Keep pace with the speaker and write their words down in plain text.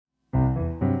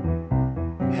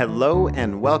Hello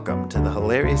and welcome to the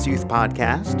Hilarious Youth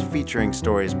Podcast, featuring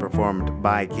stories performed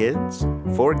by kids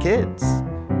for kids.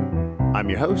 I'm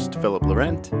your host, Phillip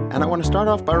Laurent, and I want to start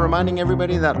off by reminding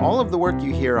everybody that all of the work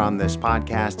you hear on this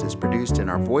podcast is produced in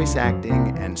our voice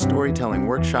acting and storytelling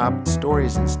workshop,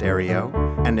 Stories in Stereo,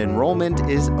 and enrollment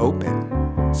is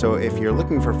open. So if you're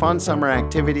looking for fun summer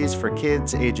activities for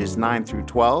kids ages 9 through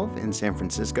 12 in San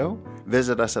Francisco,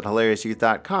 visit us at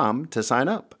hilariousYouth.com to sign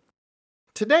up.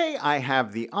 Today I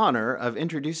have the honor of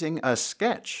introducing a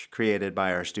sketch created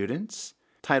by our students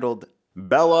titled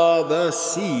Bella the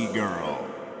Sea Girl.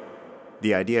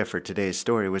 The idea for today's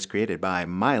story was created by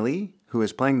Maile, who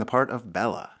is playing the part of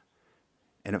Bella.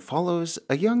 And it follows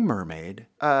a young mermaid,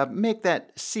 make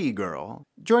that sea girl,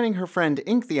 joining her friend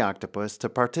Ink the Octopus to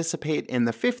participate in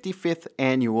the 55th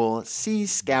annual Sea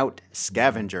Scout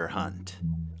Scavenger Hunt.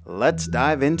 Let's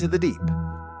dive into the deep.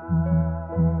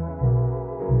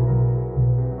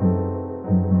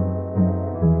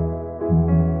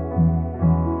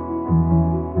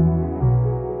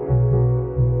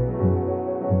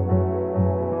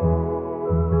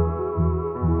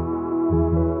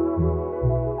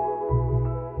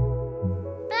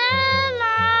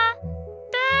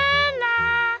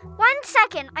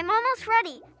 I'm almost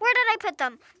ready. Where did I put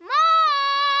them?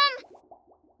 Mom!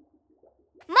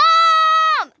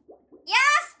 Mom!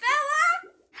 Yes,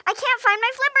 Bella? I can't find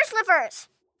my flipper slippers.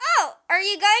 Oh, are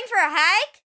you going for a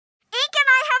hike? Ink and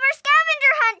I have our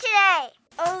scavenger hunt today.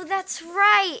 Oh, that's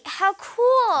right. How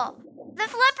cool. The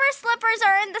flipper slippers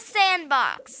are in the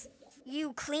sandbox.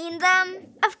 You cleaned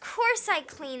them? Of course I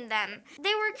cleaned them.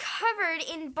 They were covered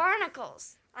in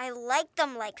barnacles. I like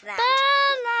them like that.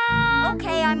 Bella!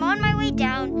 Okay, I'm on my way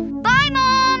down. Bye,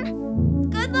 Mom!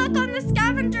 Good luck on the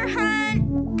scavenger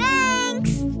hunt.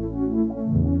 Thanks!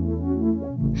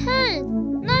 Hey,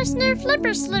 nice new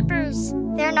flipper slippers.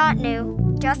 They're not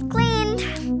new, just cleaned.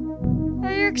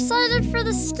 Are you excited for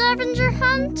the scavenger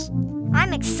hunt?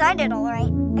 I'm excited, all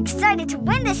right. Excited to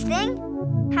win this thing.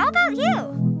 How about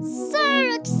you?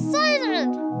 So excited!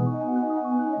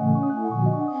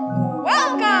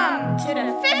 Welcome to the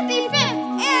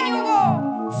 55th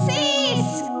Annual Sea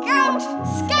Scout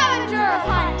Scavenger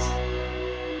Hunt.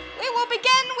 We will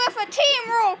begin with a team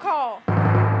roll call.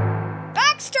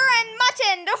 Baxter and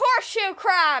Mutton, the Horseshoe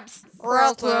Crabs.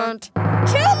 Present.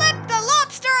 Tulip the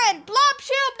Lobster and Blob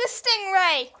Shoob the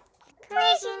Stingray.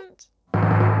 Present.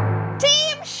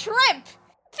 Team Shrimp,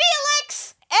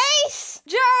 Felix, Ace,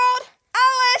 Gerald,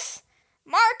 Alice,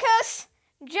 Marcus,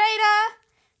 Jada,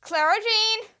 Clara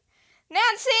Jean,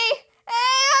 Nancy,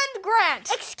 and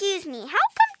Grant. Excuse me, how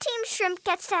come Team Shrimp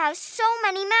gets to have so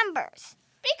many members?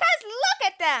 Because look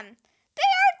at them.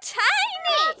 They are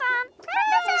tiny.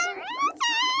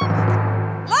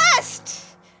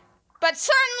 Last, but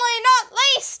certainly not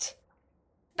least,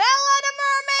 Bella the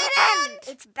Mermaid and...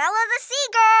 It's Bella the Sea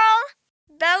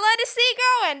Girl. Bella the Sea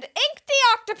Girl and Ink the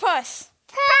Octopus.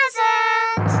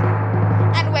 Present.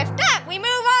 And with that, we move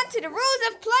on to the rules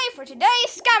of play for today's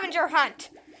scavenger hunt.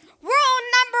 Rule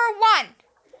number 1.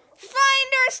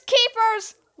 Finders,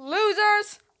 keepers,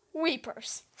 losers,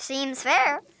 weepers. Seems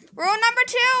fair. Rule number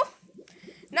 2.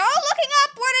 No looking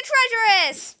up where the treasure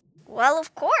is. Well,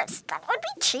 of course. That would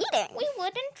be cheating. We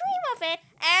wouldn't dream of it.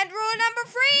 And rule number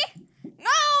 3.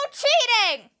 No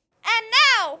cheating. And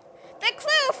now, the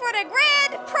clue for the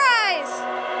grand prize.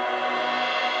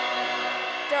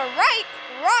 The right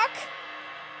rock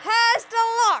has the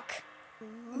lock.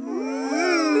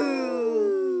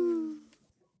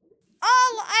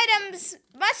 All items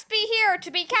must be here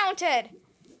to be counted.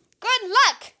 Good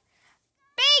luck.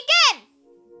 Begin!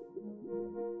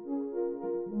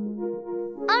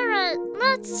 Alright,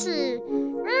 let's see.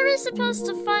 Where are we supposed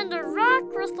to find a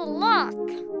rock with a lock?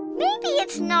 Maybe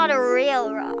it's not a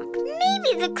real rock.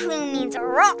 Maybe the clue means a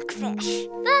rockfish.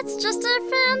 That's just a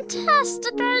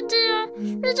fantastic idea.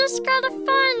 We just gotta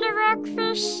find a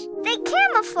rockfish. They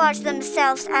camouflage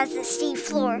themselves as the sea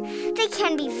floor. They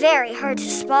can be very hard to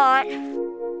spot.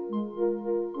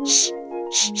 Shh,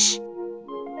 shh, shh.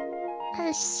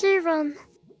 I see one.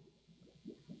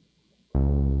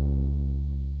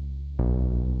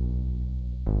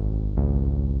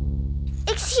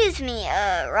 Excuse me,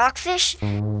 Rockfish.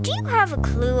 Do you have a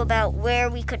clue about where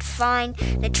we could find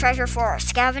the treasure for our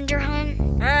scavenger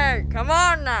hunt? Hey, come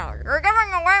on now. You're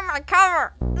giving away my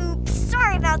cover. Oops,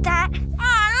 sorry about that.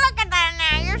 Oh, look at that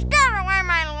now. You're scaring away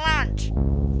my lunch.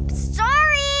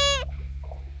 Sorry!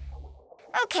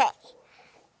 Okay.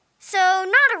 So,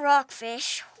 not a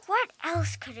rockfish. What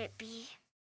else could it be?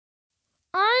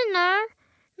 I know.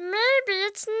 Maybe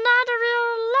it's not a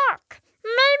real lock.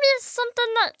 Maybe it's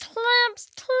something that clamps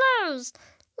closed,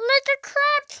 like a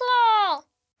crab claw.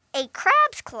 A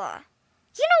crab's claw.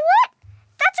 You know what?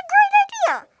 That's a great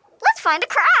idea. Let's find a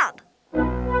crab.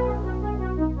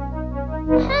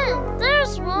 Hey,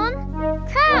 there's one.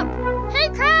 Crab! Hey,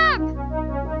 crab!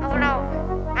 Oh no,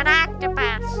 an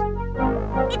octopus.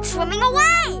 It's swimming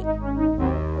away.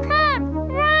 Crab,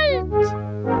 wait!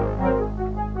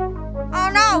 Oh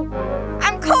no,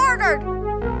 I'm cornered.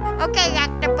 Okay,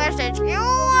 octopus, it's you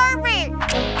or me.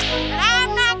 And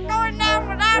I'm not going down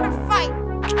without a fight.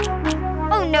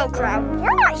 Oh no, crab.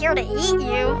 We're not here to eat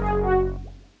you.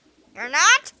 You're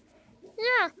not?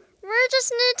 Yeah, we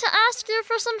just need to ask you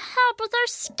for some help with our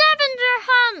scavenger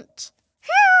hunt.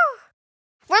 Phew!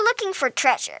 We're looking for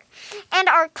treasure, and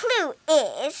our clue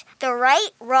is the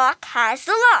right rock has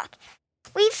the lock.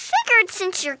 We figured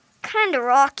since you're kind of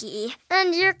rocky.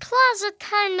 And your claws are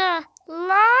kinda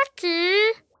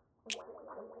lucky.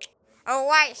 Oh,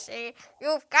 I see.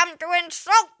 You've come to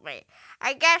insult me.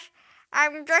 I guess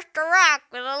I'm just a rock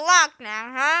with a lock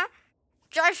now, huh?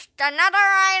 Just another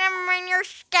item in your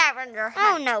scavenger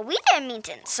hunt. Oh no, we didn't mean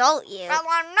to insult you. Well,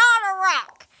 I'm not a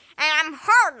rock, and I'm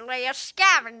hardly a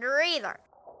scavenger either.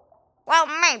 Well,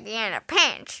 maybe in a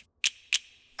pinch.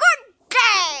 Good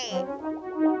day!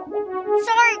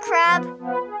 Sorry, crab.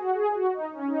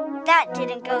 That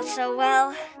didn't go so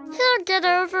well. He'll get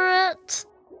over it.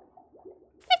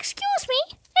 Excuse me.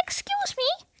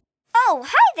 Oh,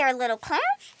 hi there, little Clam.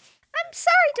 I'm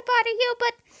sorry to bother you,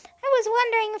 but I was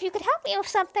wondering if you could help me with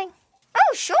something.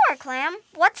 Oh, sure, Clam.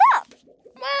 What's up?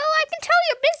 Well, I can tell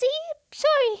you're busy.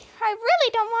 Sorry, I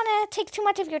really don't want to take too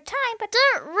much of your time, but...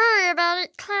 Don't worry about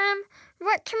it, Clam.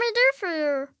 What can we do for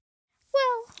you?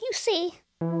 Well, you see,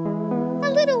 a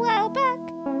little while back,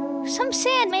 some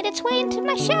sand made its way into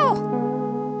my shell.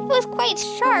 It was quite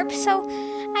sharp, so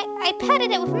I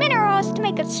patted it with minerals to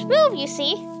make it smooth, you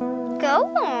see.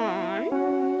 Go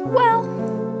on. Well,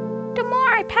 the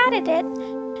more I patted it,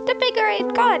 the bigger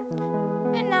it got.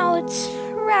 And now it's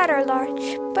rather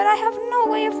large, but I have no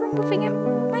way of removing it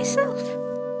myself.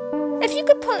 If you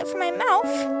could pull it from my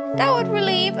mouth, that would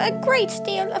relieve a great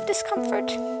deal of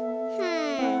discomfort.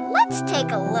 Let's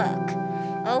take a look.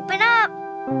 Open up.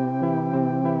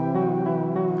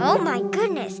 Oh my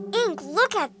goodness, Ink,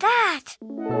 look at that.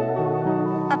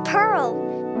 A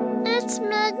pearl. It's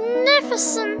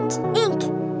magnificent. Ink,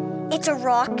 it's a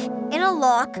rock in a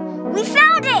lock. We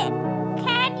found it!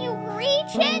 Can you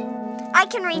reach it? I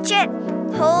can reach it.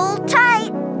 Hold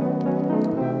tight.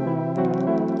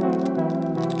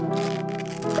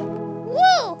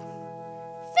 Woo!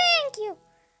 Thank you.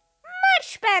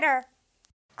 Much better.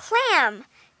 Clam,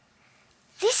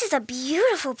 this is a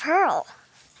beautiful pearl.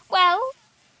 Well,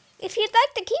 if you'd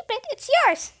like to keep it, it's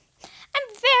yours.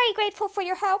 I'm very grateful for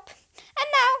your help. And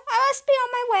now I must be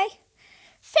on my way.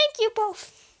 Thank you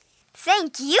both.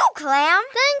 Thank you, Clam.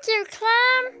 Thank you,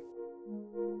 Clam.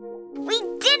 We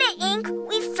did it, Ink.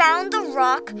 We found the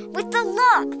rock with the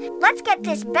lock. Let's get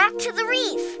this back to the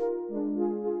reef.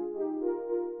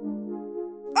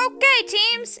 Okay,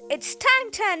 teams, it's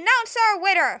time to announce our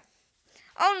winner.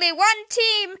 Only one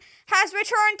team has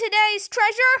returned today's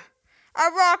treasure,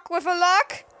 a rock with a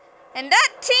lock, and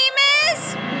that team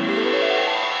is...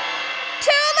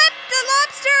 Tulip the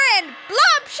Lobster and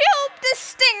Blob Shoob the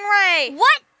Stingray.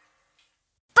 What?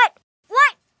 But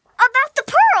what about the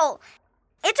pearl?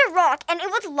 It's a rock and it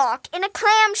was locked in a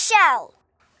clam shell.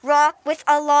 Rock with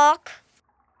a lock.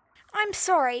 I'm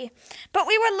sorry, but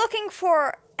we were looking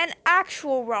for an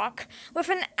actual rock with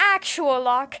an actual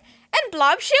lock, and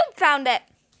Blob Shoob found it.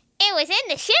 It was in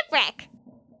the shipwreck.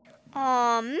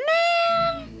 Aw,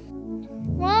 man.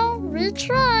 Well, we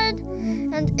tried.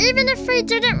 And even if we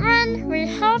didn't win, we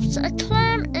helped a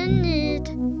clam in need.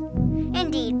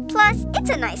 Indeed. Plus, it's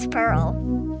a nice pearl.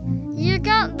 You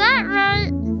got that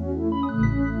right.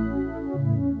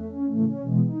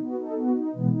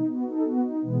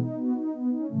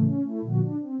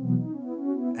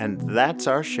 And that's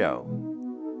our show.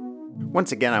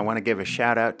 Once again, I want to give a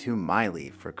shout out to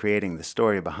Maile for creating the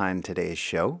story behind today's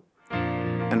show.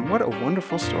 And what a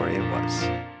wonderful story it was.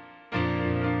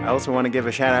 I also want to give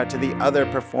a shout out to the other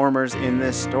performers in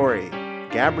this story,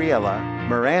 Gabriela,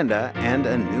 Miranda, and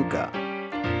Anouka.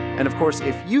 And of course,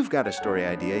 if you've got a story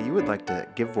idea you would like to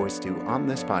give voice to on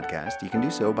this podcast, you can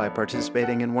do so by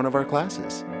participating in one of our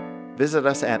classes. Visit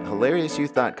us at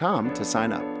hilariousyoutth.com to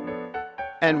sign up.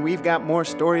 And we've got more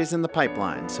stories in the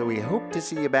pipeline, so we hope to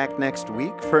see you back next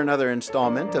week for another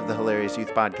installment of the Hilarious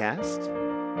Youth Podcast.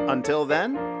 Until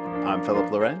then, I'm Phillip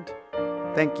Laurent.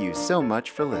 Thank you so much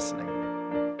for listening.